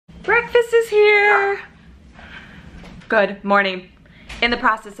Breakfast is here. Good morning. In the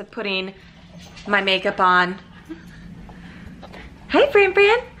process of putting my makeup on. Hey, Fran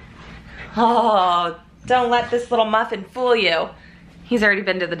Fran. Oh, don't let this little muffin fool you. He's already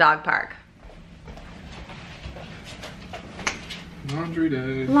been to the dog park. Laundry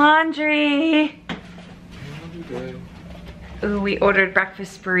day. Laundry. Laundry day. Ooh, we ordered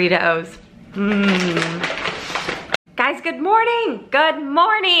breakfast burritos. Guys, good morning. Good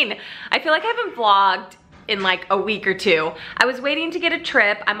morning. I feel like I haven't vlogged in like a week or two. I was waiting to get a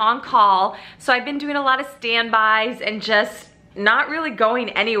trip. I'm on call. So I've been doing a lot of standbys and just not really going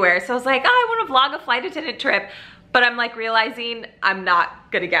anywhere. So I was like, oh, I want to vlog a flight attendant trip. But I'm like realizing I'm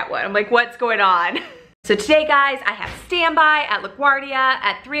not gonna get one. I'm like, what's going on? So today, guys, I have standby at LaGuardia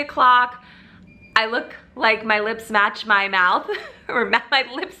at 3 o'clock. I look like my lips match my mouth, or my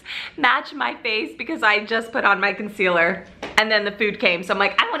lips match my face because I just put on my concealer and then the food came. So I'm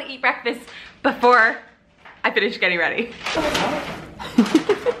like, I want to eat breakfast before I finish getting ready.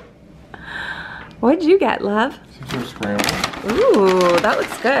 What'd you get, love? Caesar scramble. Ooh, that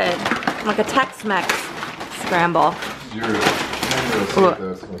looks good. Like a Tex-Mex scramble. Yours.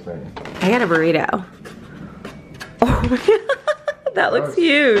 I got a burrito. Oh, that looks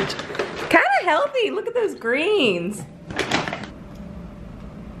huge. Kind of healthy. Look at those greens.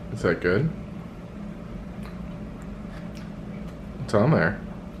 Is that good? What's on there?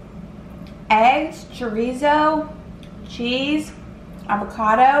 Eggs, chorizo, cheese,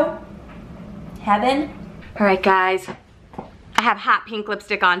 avocado. Heaven. All right, guys. I have hot pink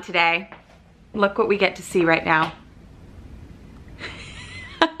lipstick on today. Look what we get to see right now.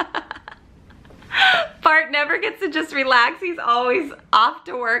 Bart never gets to just relax. He's always off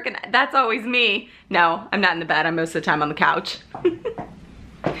to work, and that's always me. No, I'm not in the bed. I'm most of the time on the couch.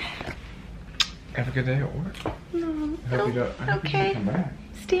 Have a good day at work. No, I hope you okay. come back.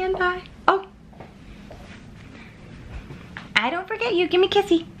 Stand by. Oh. I don't forget you. Give me a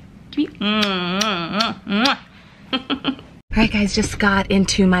kissy. Give me. All right, guys, just got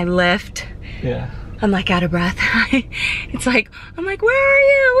into my lift. Yeah. I'm like out of breath. It's like, I'm like, where are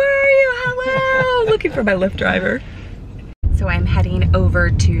you? Where are you? Hello. Looking for my Lyft driver. So I'm heading over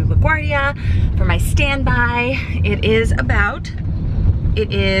to LaGuardia for my standby. It is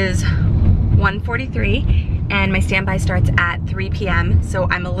 1:43 and my standby starts at 3 p.m. So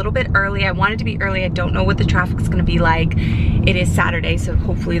I'm a little bit early. I wanted to be early. I don't know what the traffic's gonna be like. It is Saturday, so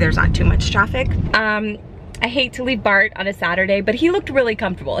hopefully there's not too much traffic. I hate to leave Bart on a Saturday, but he looked really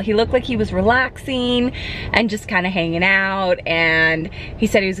comfortable. He looked like he was relaxing and just kind of hanging out, and he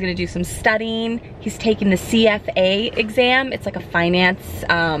said he was gonna do some studying. He's taking the CFA exam. It's like a finance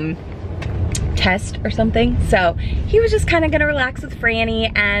test or something. So he was just kind of gonna relax with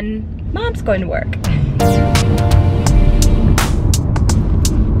Franny, and Mom's going to work.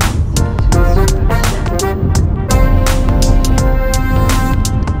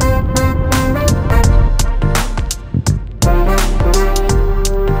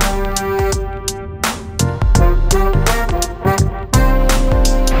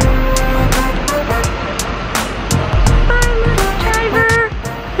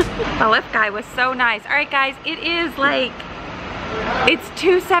 Was so nice. All right, guys, it is like, it's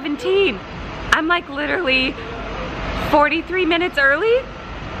 2:17. I'm like literally 43 minutes early.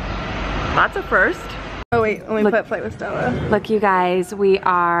 That's a first. Oh wait, let me put flight with Stella. Look, you guys, we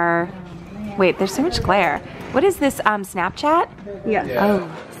are, wait, there's so much glare. What is this, Snapchat? Yeah. Oh.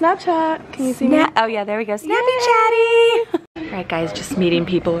 Snapchat, can you see me? Oh yeah, there we go, Snappy Chatty. All right, guys, just meeting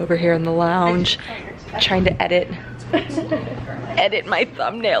people over here in the lounge. Trying to edit my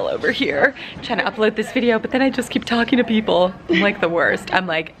thumbnail over here. Trying to upload this video, but then I just keep talking to people. I'm like the worst. I'm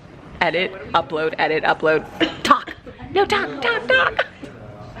like, edit, upload, talk. No, talk.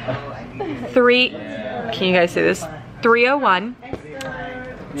 3, can you guys see this? 3:01.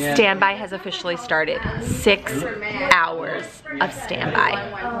 Standby has officially started. 6 hours of standby.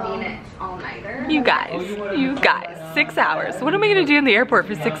 You guys, 6 hours. What am I gonna do in the airport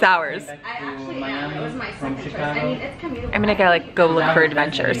for 6 hours? I'm gonna like go look for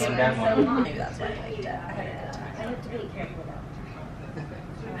adventures.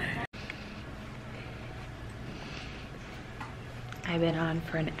 I've been on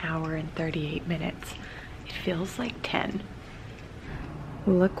for an hour and 38 minutes. It feels like 10.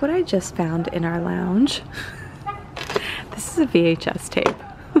 Look what I just found in our lounge. This is a VHS tape.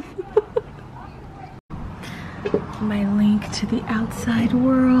 My link to the outside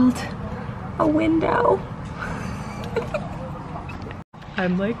world. A window.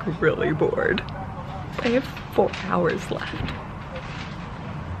 I'm like really bored. I have 4 hours left.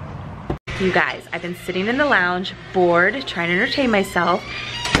 You guys, I've been sitting in the lounge, bored, trying to entertain myself.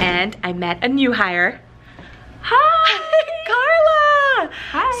 and I met a new hire. Hi, Carla.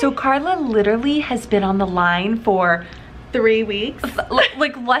 Hi. So Carla literally has been on the line for 3 weeks.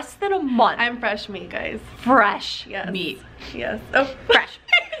 like less than a month. I'm fresh meat, guys. Fresh Yes. meat. Yes. Oh, Fresh.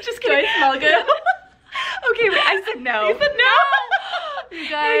 just kidding. Do I smell good? Okay, wait, I said no. You said no. You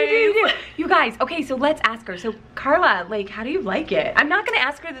guys. You guys, okay, so let's ask her. So Carla, like, how do you like it? I'm not gonna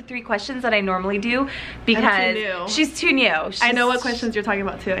ask her the 3 questions that I normally do because new. she's too new. I know what questions you're talking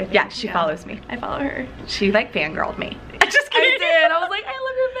about too, I think. Yeah, she follows me. I follow her. She like fangirled me. Just I kidding. did. I was like, I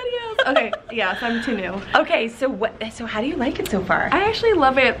love your videos. Okay, yeah, so I'm too new. Okay, so how do you like it so far? I actually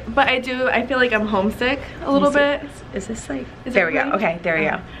love it, but I feel like I'm homesick a little bit. Is this like, Is there it we go. green? Okay, there we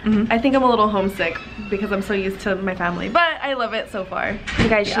go. I think I'm a little homesick because I'm so used to my family, but I love it so far. You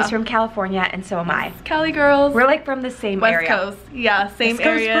guys, Yeah. she's from California and so am I. Cali girls. We're like from the same West area. Coast. Yeah, same West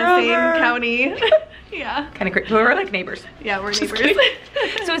Coast area, forever. same county. Yeah. Kind of crazy. We're like neighbors. Yeah, we're Just neighbors.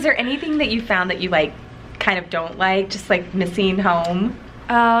 kidding. So is there anything that you found that you like kind of don't like, just like missing home?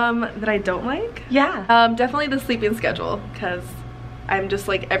 That I don't like? Yeah. Definitely the sleeping schedule, because I'm just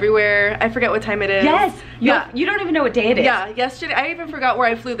like everywhere. I forget what time it is. Yes. Yeah. You don't even know what day it is. Yeah, yesterday, I even forgot where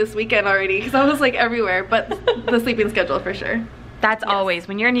I flew this weekend already because I was like everywhere, but the sleeping schedule for sure. That's always,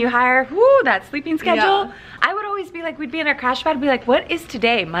 when you're a new hire, whoo, that sleeping schedule. Yeah. I would always be like, we'd be in our crash pad, be like, what is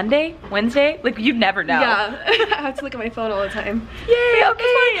today? Monday? Wednesday? Like, you'd never know. Yeah, I have to look at my phone all the time. Yay,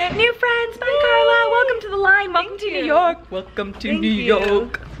 okay. New friends. Bye, Carla. Welcome to the line. Welcome to you. New York. Welcome to Thank New you.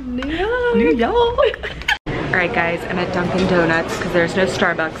 York. New York. New York. All right, guys, I'm at Dunkin' Donuts because there's no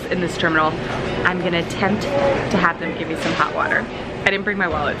Starbucks in this terminal. I'm gonna attempt to have them give me some hot water. I didn't bring my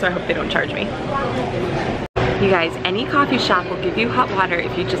wallet, so I hope they don't charge me. You guys, any coffee shop will give you hot water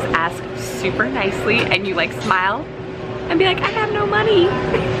if you just ask super nicely and you like smile and be like, I have no money.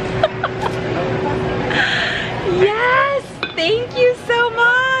 Yes, thank you so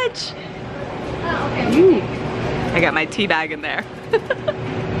much. Ooh, I got my tea bag in there.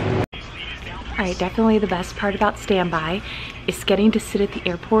 All right, definitely the best part about standby is getting to sit at the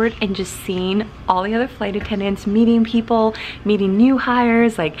airport and just seeing all the other flight attendants, meeting people, meeting new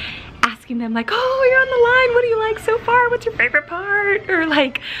hires, like asking them like, oh, you're on the line, what do you like so far? What's your favorite part? Or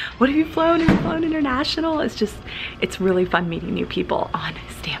like, what have you flown? Have you flown international? It's really fun meeting new people on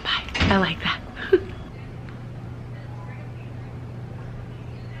standby. I like that.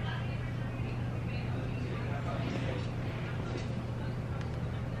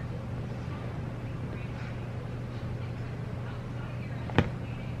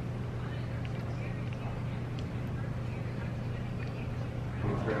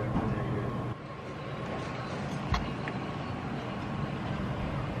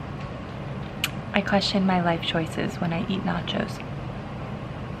 I question my life choices when I eat nachos.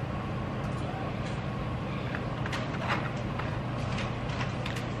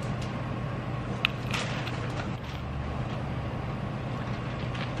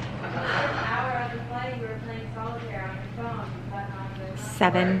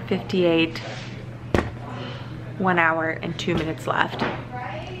 $7:58, 1 hour and 2 minutes left.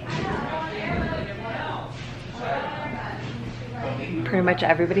 Pretty much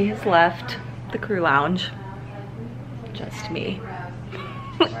everybody has left the crew lounge. Just me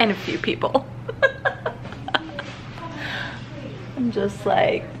and a few people. I'm just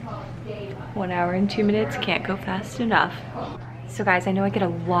like, 1 hour and 2 minutes, can't go fast enough. So guys, I know I get a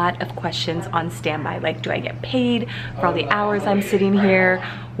lot of questions on standby, like, do I get paid for all the hours I'm sitting here?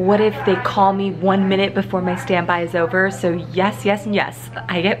 What if they call me 1 minute before my standby is over? So yes, yes, and yes,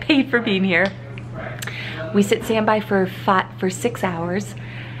 I get paid for being here. We sit standby for 6 hours,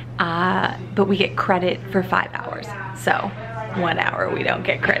 but we get credit for 5 hours. So 1 hour we don't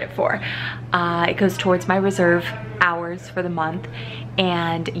get credit for. It goes towards my reserve hours for the month.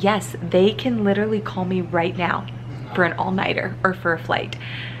 And yes, they can literally call me right now for an all-nighter or for a flight.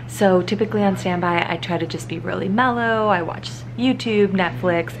 So typically on standby, I try to just be really mellow. I watch YouTube,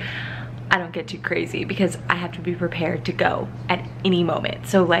 Netflix. I don't get too crazy because I have to be prepared to go at any moment.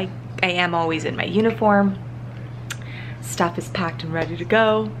 So like, I am always in my uniform. Stuff is packed and ready to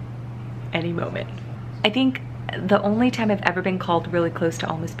go any moment. I think the only time I've ever been called really close to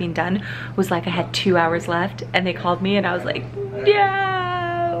almost being done was like I had 2 hours left and they called me and I was like,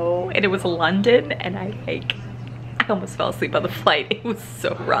 no. And it was London and I almost fell asleep on the flight. It was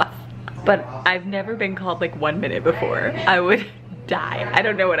so rough. But I've never been called like 1 minute before. I would die. I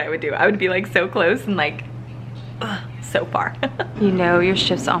don't know what I would do. I would be like so close and like, ugh, so far. You know your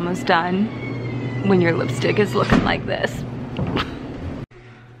shift's almost done when your lipstick is looking like this.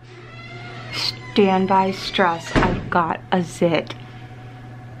 Standby stress, I've got a zit.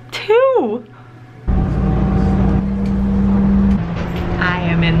 2. I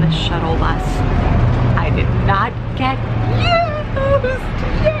am I'm in the shuttle bus. I did not get used.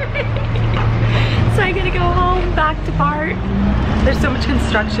 So I gotta go home, back to BART. There's so much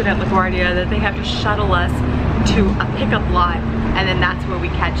construction at LaGuardia that they have to shuttle us to a pickup lot, and then that's where we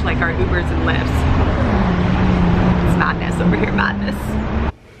catch like our Ubers and Lyfts. It's madness over here, madness.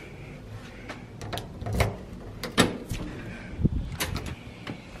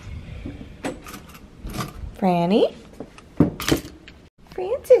 Franny?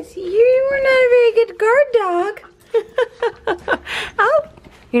 Francis, you were not a very good guard dog. Oh,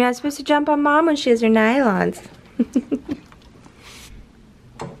 you're not supposed to jump on Mom when she has her nylons.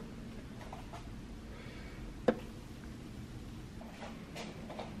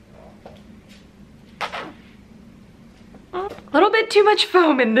 A little bit too much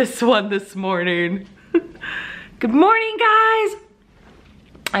foam in this one this morning. Good morning, guys.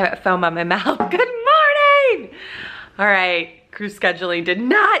 I got foam on my mouth. Good morning. All right, crew scheduling did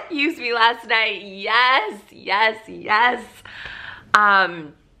not use me last night. Yes, yes, yes.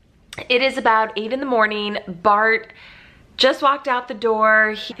 It is about 8 in the morning. Bart just walked out the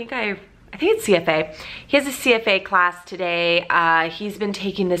door. I think it's CFA. He has a CFA class today. He's been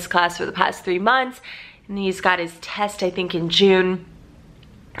taking this class for the past 3 months, and he's got his test, I think, in June.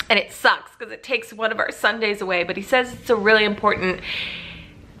 And it sucks because it takes one of our Sundays away, but he says it's a really important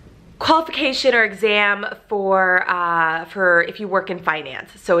qualification or exam for if you work in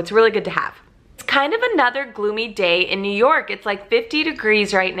finance. So it's really good to have. It's kind of another gloomy day in New York. It's like 50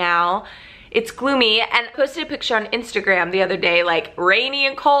 degrees right now. It's gloomy, and I posted a picture on Instagram the other day, like rainy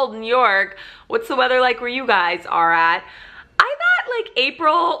and cold in New York. What's the weather like where you guys are at? I thought like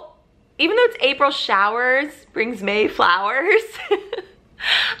April, even though it's April showers brings May flowers,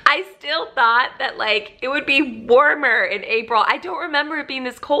 I still thought that like it would be warmer in April. I don't remember it being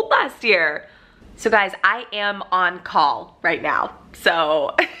this cold last year. So guys, I am on call right now.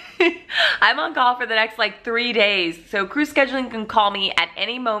 So I'm on call for the next like 3 days. So crew scheduling can call me at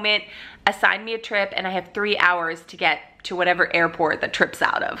any moment, assign me a trip, and I have 3 hours to get to whatever airport the trip's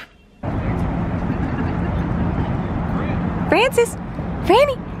out of. Francis,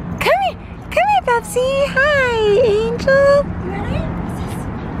 Franny, come here, Pepsi. Hi, Angel.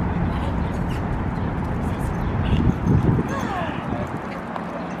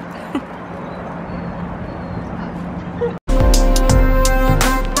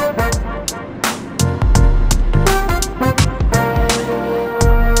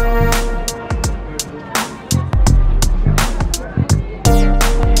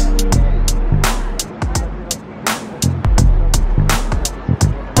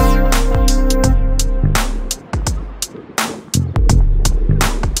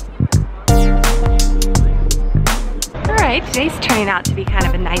 Today's turning out to be kind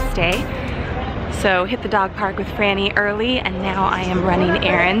of a nice day. So hit the dog park with Franny early, and now I am running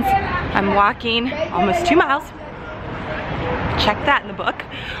errands. I'm walking almost 2 miles. Check that in the book.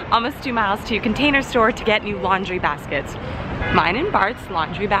 Almost 2 miles to a Container Store to get new laundry baskets. Mine and Bart's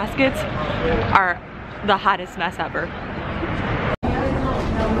laundry baskets are the hottest mess ever.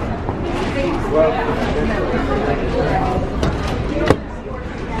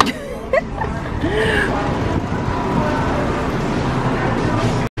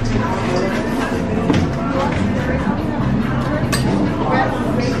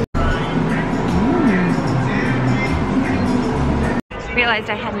 Realized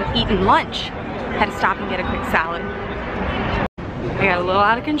I hadn't eaten lunch. Had to stop and get a quick salad. I got a little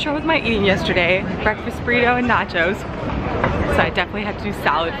out of control with my eating yesterday. Breakfast burrito and nachos. So I definitely had to do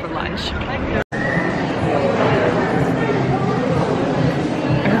salad for lunch.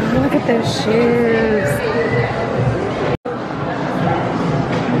 Oh, look at those shoes.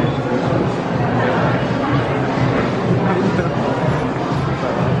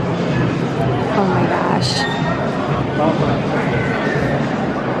 Oh my gosh.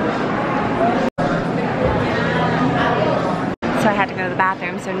 So I had to go to the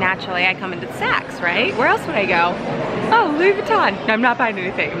bathroom, so naturally I come into Saks, right? Where else would I go? Oh, Louis Vuitton. No, I'm not buying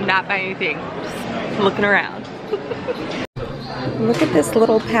anything. I'm not buying anything. Just looking around. Look at this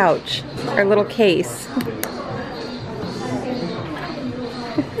little pouch, or little case.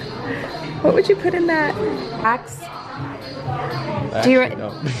 What would you put in that? Axe?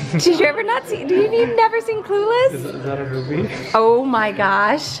 Did you ever not see? You've never seen Clueless? Is that a movie? Oh my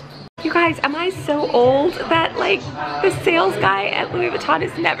gosh. You guys, am I so old that like the sales guy at Louis Vuitton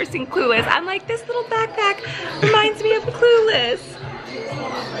has never seen Clueless? I'm like, this little backpack reminds me of Clueless.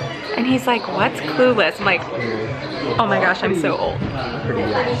 And he's like, what's Clueless? I'm like, oh my gosh, I'm so old. Look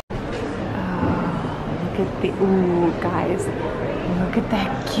at the, ooh guys, look at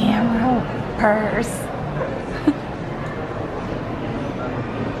that camera purse.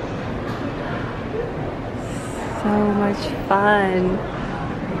 So much fun.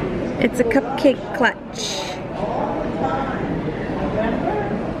 It's a cupcake clutch.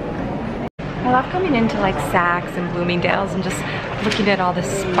 I love coming into like Saks and Bloomingdale's and just looking at all the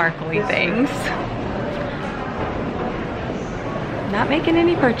sparkly things. Not making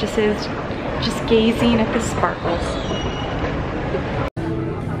any purchases, just gazing at the sparkles.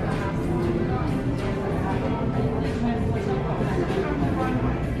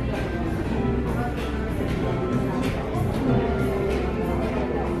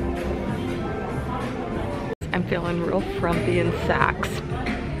 I'm feeling real frumpy in Saks.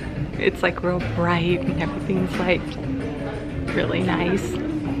 It's like real bright and everything's like really nice.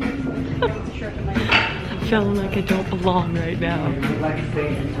 I'm feeling like I don't belong right now.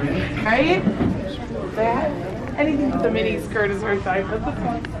 Right? That? Anything with the mini skirt is worth $5. But the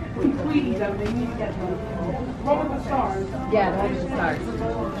fun. Tweety them, they need to get them. What with the stars? Yeah, that's the stars.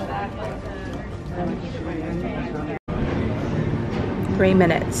 3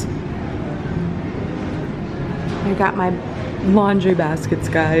 minutes. I got my laundry baskets,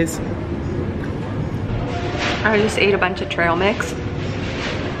 guys. I just ate a bunch of trail mix.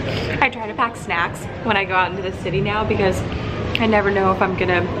 I try to pack snacks when I go out into the city now because I never know if I'm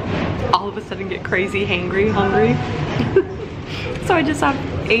gonna all of a sudden get crazy hungry. So I just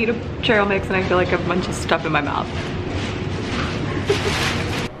ate a trail mix and I feel like I have a bunch of stuff in my mouth.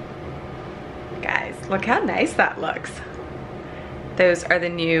 Guys, look how nice that looks. Those are the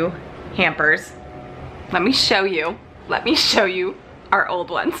new hampers. Let me show you. Let me show you our old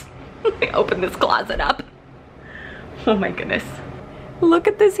ones. Let me open this closet up. Oh my goodness. Look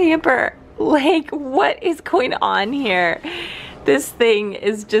at this hamper. Like, what is going on here? This thing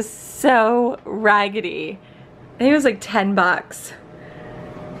is just so raggedy. I think it was like 10 bucks.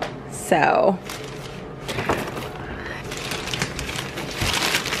 So.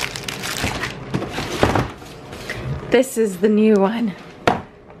 This is the new one.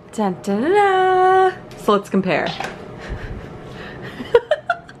 Dun, dun, dun, dun. So let's compare.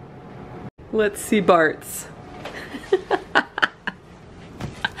 Let's see Bart's.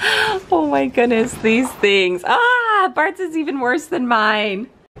 Oh my goodness, these things. Ah, Bart's is even worse than mine.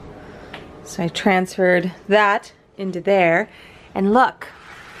 So I transferred that into there and look.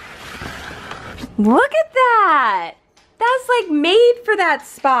 Look at that. That's like made for that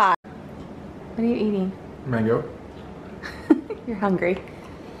spot. What are you eating? Mango. You're hungry.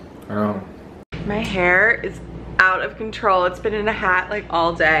 Oh. My hair is out of control. It's been in a hat like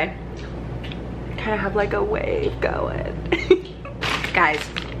all day. I kind of have like a wave going. Guys,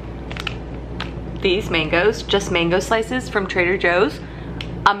 these mangoes, just mango slices from Trader Joe's,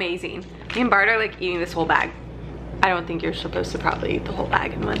 amazing. Me and Bart are like eating this whole bag. I don't think you're supposed to probably eat the whole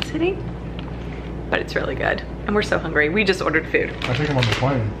bag in one sitting, but it's really good. And we're so hungry. We just ordered food. I take them on the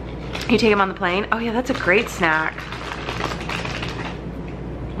plane. You take them on the plane? Oh yeah, that's a great snack.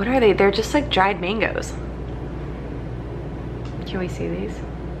 What are they? They're just like dried mangoes. Can we see these?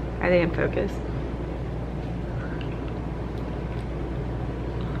 Are they in focus?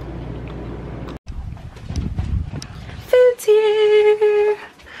 Food's here.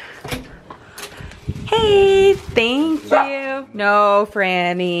 Hey, thank you. No,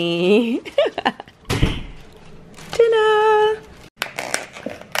 Franny. Dinner.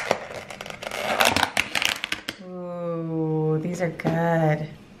 Ooh, these are good.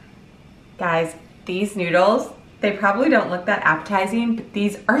 Guys, these noodles, they probably don't look that appetizing, but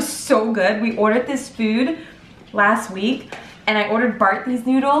these are so good. We ordered this food last week and I ordered Bart these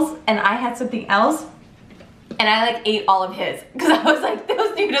noodles and I had something else and I like ate all of his because I was like,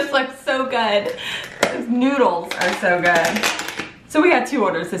 those noodles look so good. Those noodles are so good. So we got 2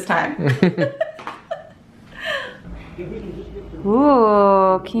 orders this time.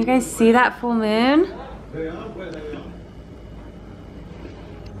 Ooh, can you guys see that full moon?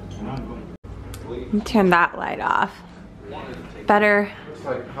 Let me turn that light off. Better. It's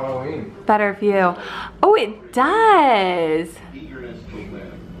like Halloween. Better view. Oh, it does.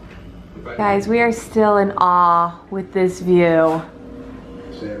 Guys, we are still in awe with this view.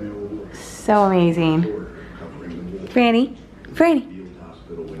 So amazing. Franny, Franny.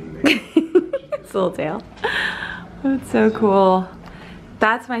 It's a little tail. That's so cool.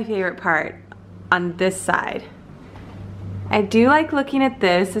 That's my favorite part on this side. I do like looking at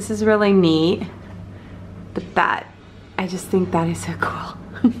this. This is really neat. But that, I just think that is so cool.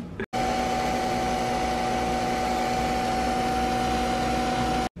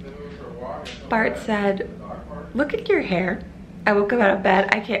 Bart said, look at your hair. I woke up out of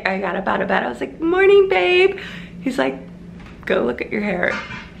bed. I got up out of bed. I was like, morning, babe. He's like, go look at your hair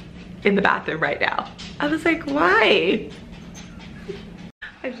in the bathroom right now. I was like, why?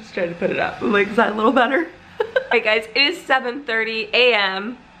 I just tried to put it up. I'm like, is that a little better? Alright guys, it is 7:30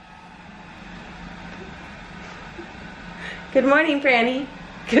 a.m. Good morning, Franny.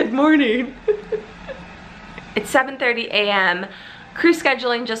 Good morning. It's 7:30 a.m. Crew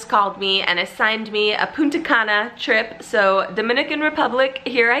scheduling just called me and assigned me a Punta Cana trip. So Dominican Republic,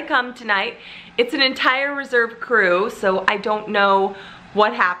 here I come tonight. It's an entire reserve crew, so I don't know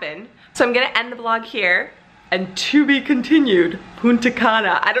what happened. So I'm gonna end the vlog here. And to be continued, Punta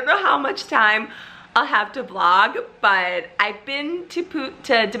Cana. I don't know how much time I'll have to vlog, but I've been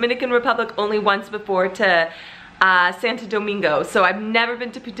to Dominican Republic only once before, to Santo Domingo. So I've never been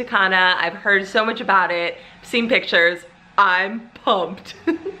to Punta Cana. I've heard so much about it, seen pictures. I'm pumped.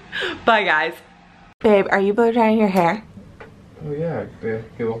 Bye guys. Babe, are you blow drying your hair? Oh yeah, get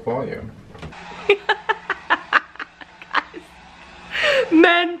a little volume. Guys,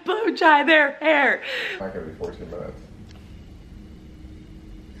 men blow dry their hair. Not gonna be 14 minutes.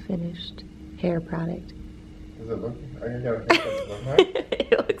 Finished hair product. Does it look? I got a haircut.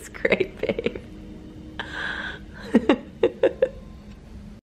 It looks great, babe.